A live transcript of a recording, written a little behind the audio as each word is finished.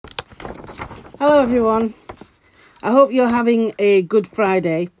Hello everyone. I hope you're having a good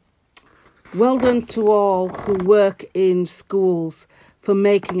Friday. Well done to all who work in schools for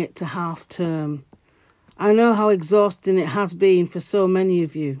making it to half term. I know how exhausting it has been for so many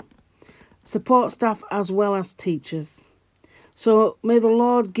of you. Support staff as well as teachers. So may the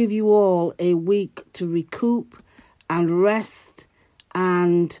Lord give you all a week to recoup and rest,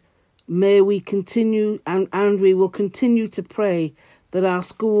 and may we continue and we will continue to pray that our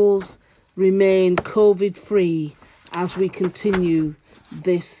schools remain COVID-free as we continue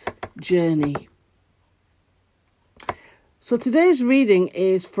this journey. So today's reading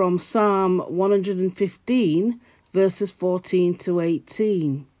is from Psalm 115, verses 14 to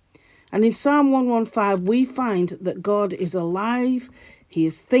 18. And in Psalm 115, we find that God is alive, He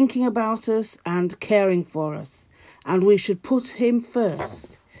is thinking about us and caring for us, and we should put Him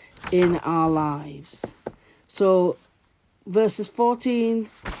first in our lives. So verses 14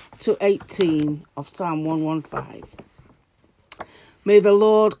 to 18 of Psalm 115. May the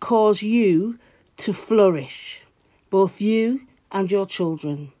Lord cause you to flourish, both you and your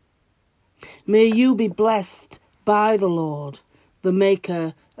children. May you be blessed by the Lord, the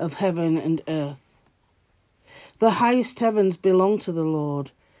Maker of heaven and earth. The highest heavens belong to the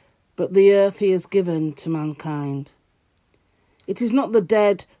Lord, but the earth He has given to mankind. It is not the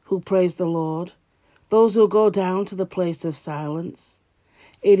dead who praise the Lord, those who go down to the place of silence.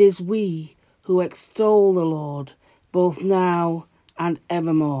 It is we who extol the Lord, both now and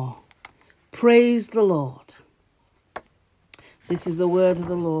evermore. Praise the Lord. This is the word of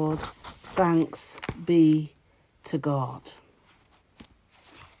the Lord. Thanks be to God.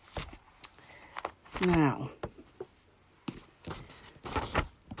 Now,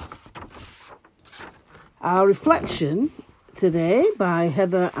 our reflection today by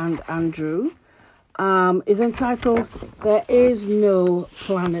Heather and Andrew is entitled, There is no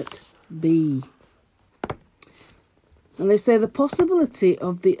Planet B. And they say the possibility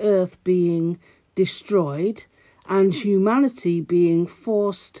of the earth being destroyed and humanity being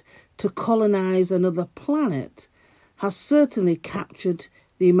forced to colonize another planet has certainly captured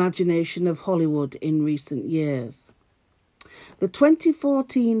the imagination of Hollywood in recent years. The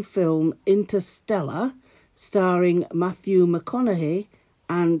 2014 film Interstellar, starring Matthew McConaughey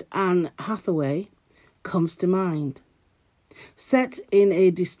and Anne Hathaway, comes to mind. Set in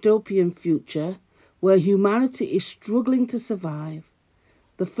a dystopian future where humanity is struggling to survive,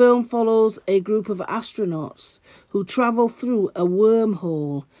 the film follows a group of astronauts who travel through a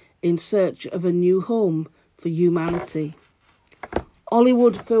wormhole in search of a new home for humanity.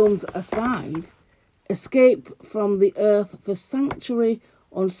 Hollywood films aside, escape from the Earth for sanctuary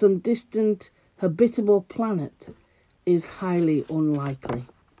on some distant, habitable planet is highly unlikely.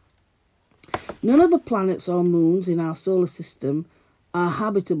 None of the planets or moons in our solar system are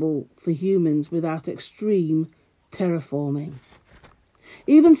habitable for humans without extreme terraforming.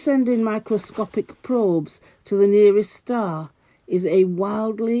 Even sending microscopic probes to the nearest star is a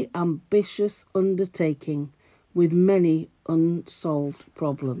wildly ambitious undertaking with many unsolved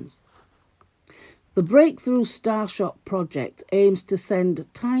problems. The Breakthrough Starshot project aims to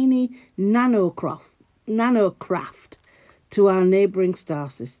send tiny nanocraft to our neighbouring star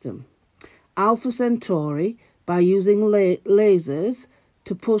system. Alpha Centauri, by using lasers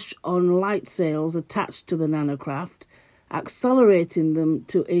to push on light sails attached to the nanocraft, accelerating them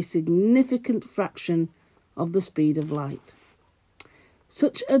to a significant fraction of the speed of light.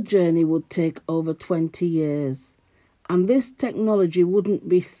 Such a journey would take over 20 years, and this technology wouldn't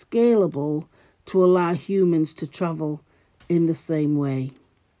be scalable to allow humans to travel in the same way.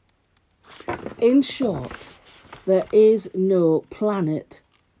 In short, there is no planet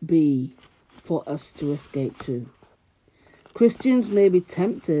B for us to escape to. Christians may be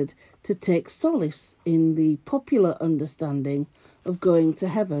tempted to take solace in the popular understanding of going to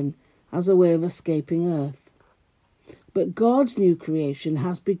heaven as a way of escaping earth. But God's new creation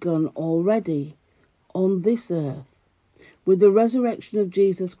has begun already on this earth with the resurrection of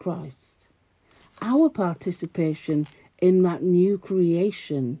Jesus Christ. Our participation in that new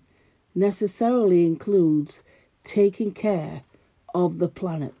creation necessarily includes taking care of the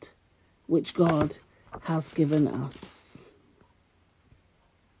planet which God has given us.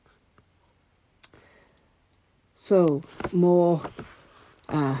 So, more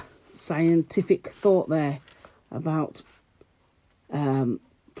scientific thought there about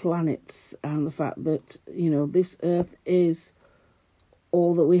planets and the fact that, this earth is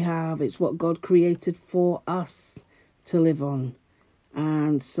all that we have. It's what God created for us to live on.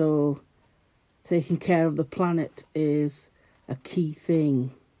 And so taking care of the planet is a key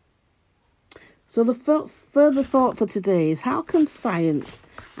thing. So the further thought for today is, how can science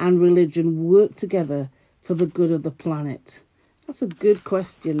and religion work together for the good of the planet? That's a good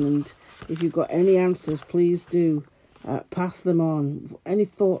question, and if you've got any answers, please do pass them on. Any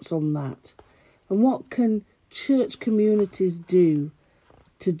thoughts on that? And what can church communities do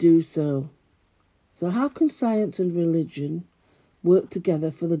to do so? So how can science and religion work together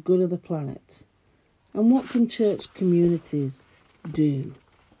for the good of the planet? And what can church communities do?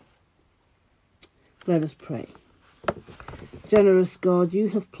 Let us pray. Generous God, you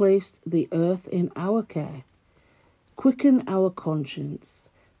have placed the earth in our care. Quicken our conscience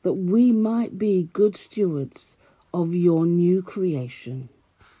that we might be good stewards of your new creation.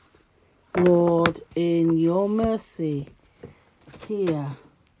 Lord, in your mercy, hear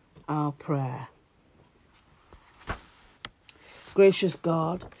our prayer. Gracious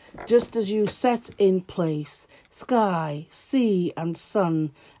God, just as you set in place sky, sea and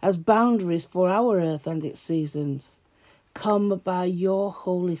sun as boundaries for our earth and its seasons, come by your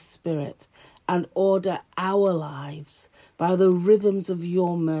Holy Spirit and order our lives by the rhythms of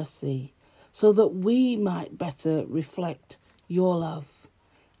your mercy, so that we might better reflect your love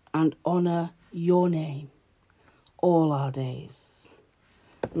and honour your name all our days.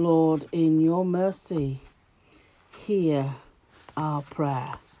 Lord, in your mercy, hear our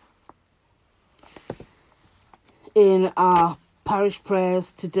prayer. In our parish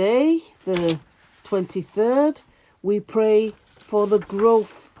prayers today, the 23rd, we pray for the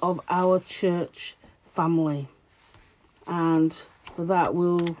growth of our church family. And for that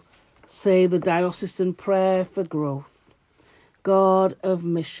we'll say the diocesan prayer for growth. God of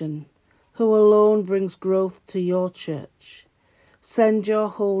mission, who alone brings growth to your church, send your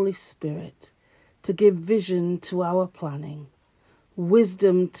Holy Spirit to give vision to our planning,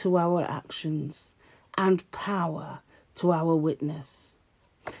 wisdom to our actions, and power to our witness.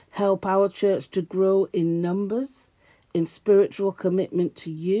 Help our church to grow in numbers, in spiritual commitment to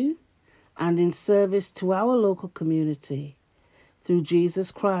you, and in service to our local community. Through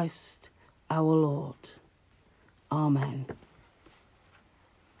Jesus Christ, our Lord. Amen.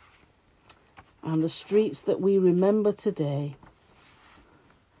 And the streets that we remember today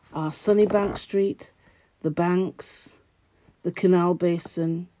are Sunnybank Street, the Banks, the Canal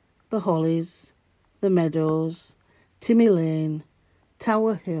Basin, the Hollies, the Meadows, Timmy Lane,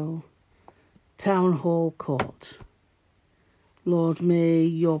 Tower Hill, Town Hall Court. Lord, may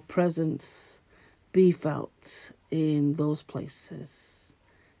your presence be felt in those places.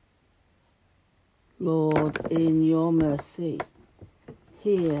 Lord, in your mercy,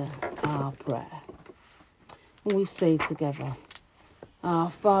 hear our prayer. And we say together,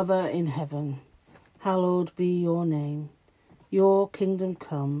 Our Father in heaven, hallowed be your name. Your kingdom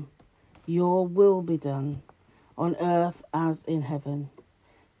come, your will be done, on earth as in heaven.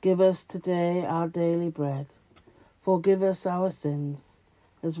 Give us today our daily bread. Forgive us our sins,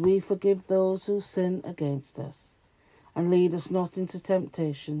 as we forgive those who sin against us. And lead us not into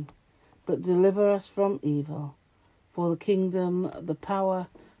temptation, but deliver us from evil. For the kingdom, the power,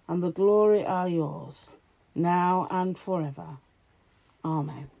 and the glory are yours, now and forever.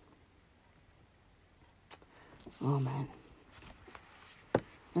 Amen. Amen.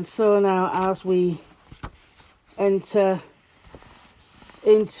 And so now, as we enter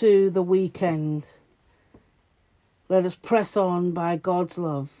into the weekend, let us press on by God's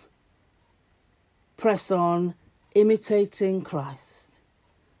love. Press on imitating Christ.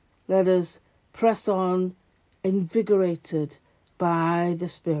 Let us press on invigorated by the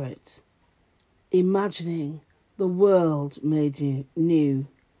Spirit, imagining the world made new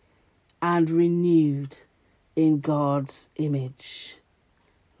and renewed in God's image.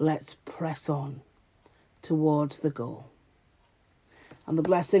 Let's press on towards the goal. And the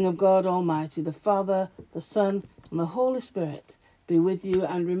blessing of God Almighty, the Father, the Son, and the Holy Spirit be with you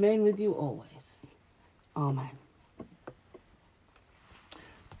and remain with you always. Amen.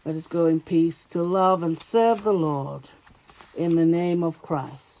 Let us go in peace to love and serve the Lord in the name of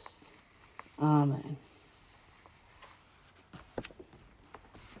Christ. Amen.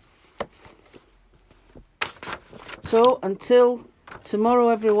 So until tomorrow,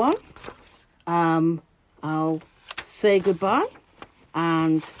 everyone, I'll say goodbye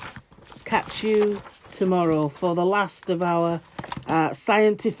and catch you tomorrow for the last of our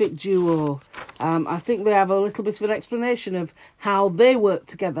scientific duo. I think they have a little bit of an explanation of how they work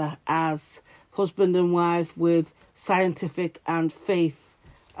together as husband and wife with scientific and faith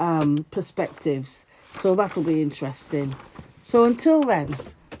perspectives. So that'll be interesting. So until then,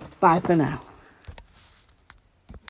 bye for now.